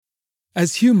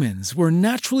As humans, we're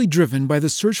naturally driven by the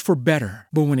search for better.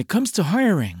 But when it comes to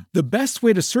hiring, the best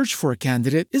way to search for a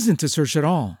candidate isn't to search at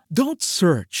all. Don't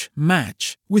search,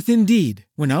 match with Indeed.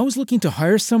 When I was looking to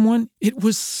hire someone, it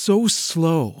was so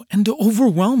slow and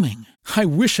overwhelming. I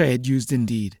wish I had used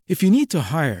Indeed. If you need to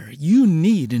hire, you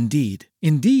need Indeed.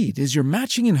 Indeed is your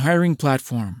matching and hiring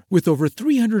platform with over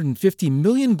 350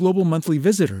 million global monthly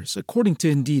visitors, according to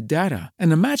Indeed data,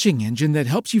 and a matching engine that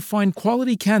helps you find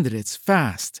quality candidates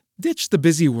fast. Ditch the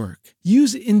busy work.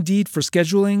 Use Indeed for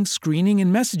scheduling, screening,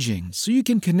 and messaging so you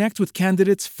can connect with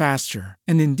candidates faster.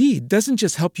 And Indeed doesn't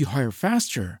just help you hire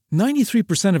faster.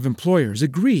 93% of employers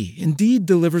agree Indeed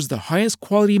delivers the highest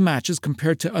quality matches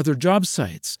compared to other job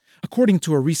sites, according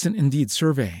to a recent Indeed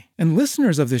survey. And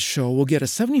listeners of this show will get a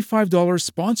 $75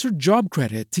 sponsored job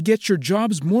credit to get your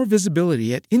jobs more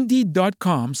visibility at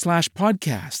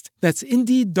Indeed.com/podcast. That's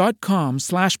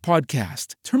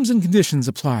Indeed.com/podcast. Terms and conditions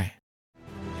apply.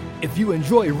 If you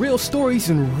enjoy real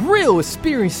stories and real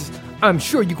experiences, I'm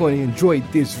sure you're going to enjoy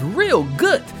this real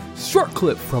good short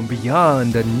clip from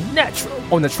Beyond the Natural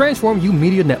on the Transform You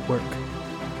Media Network.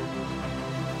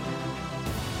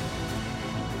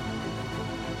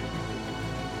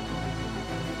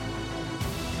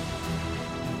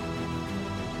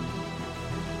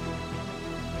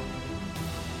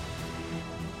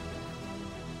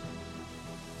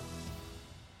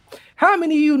 How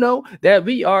many of you know that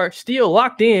we are still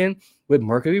locked in with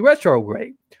Mercury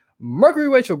retrograde? Mercury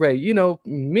retrograde,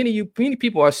 many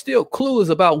people are still clueless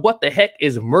about what the heck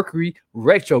is Mercury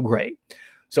retrograde.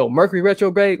 So Mercury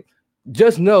retrograde,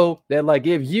 just know that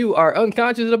if you are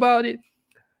unconscious about it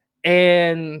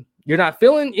and you're not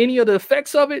feeling any of the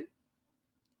effects of it,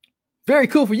 very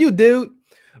cool for you, dude.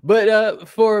 But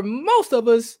for most of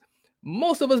us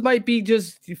might be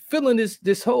just feeling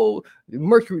this whole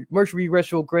Mercury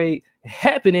retrograde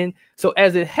happening. So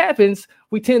as it happens,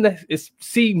 we tend to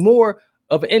see more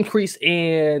of an increase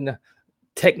in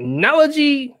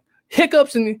technology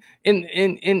hiccups and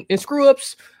screw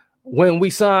ups when we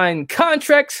sign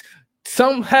contracts.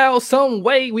 Somehow, some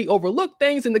way, we overlook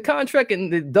things in the contract,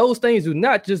 and those things do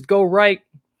not just go right.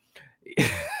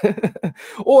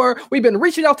 Or we've been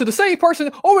reaching out to the same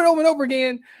person over and over and over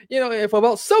again, if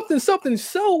about something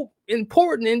so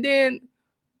important, and then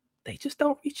they just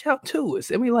don't reach out to us,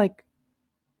 and we what's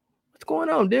going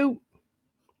on, dude?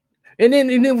 And then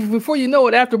before you know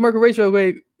it, after Mercury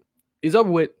retrograde is over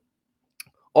with,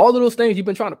 all of those things you've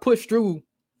been trying to push through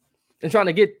and trying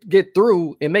to get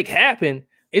through and make happen,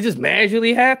 it just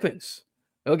magically happens.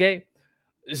 Okay,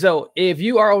 so if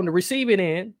you are on the receiving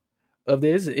end of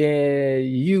this, and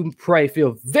you probably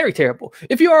feel very terrible.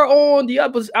 If you are on the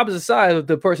opposite side of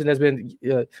the person that's been,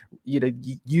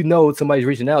 somebody's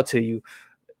reaching out to you,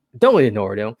 don't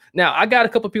ignore them. Now, I got a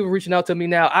couple of people reaching out to me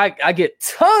now. I get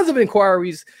tons of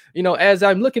inquiries. As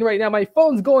I'm looking right now, my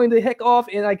phone's going the heck off,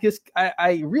 and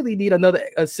I really need another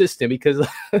assistant because.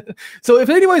 So if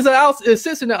anybody's an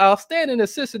outstanding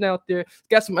assistant out there,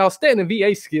 got some outstanding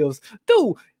VA skills,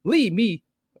 do leave me.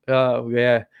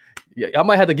 Yeah, I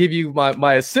might have to give you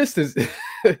my assistant's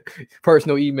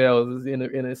personal emails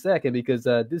in a second because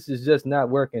this is just not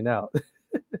working out.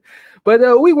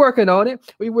 But we working on it.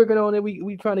 We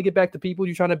trying to get back to people.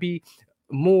 You're trying to be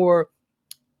more,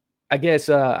 I guess.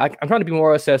 I'm trying to be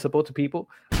more accessible to people.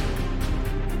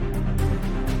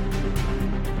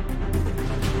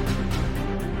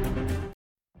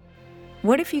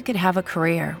 What if you could have a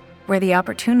career where the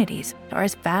opportunities are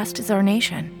as vast as our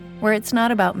nation, where it's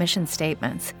not about mission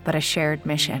statements, but a shared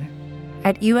mission?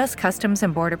 At U.S. Customs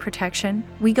and Border Protection,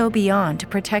 we go beyond to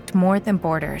protect more than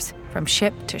borders. From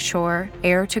ship to shore,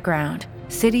 air to ground,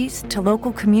 cities to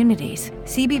local communities,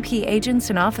 CBP agents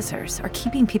and officers are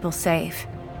keeping people safe.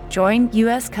 Join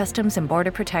U.S. Customs and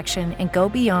Border Protection and go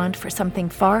beyond for something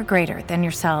far greater than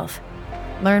yourself.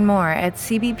 Learn more at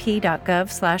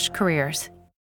cbp.gov/careers.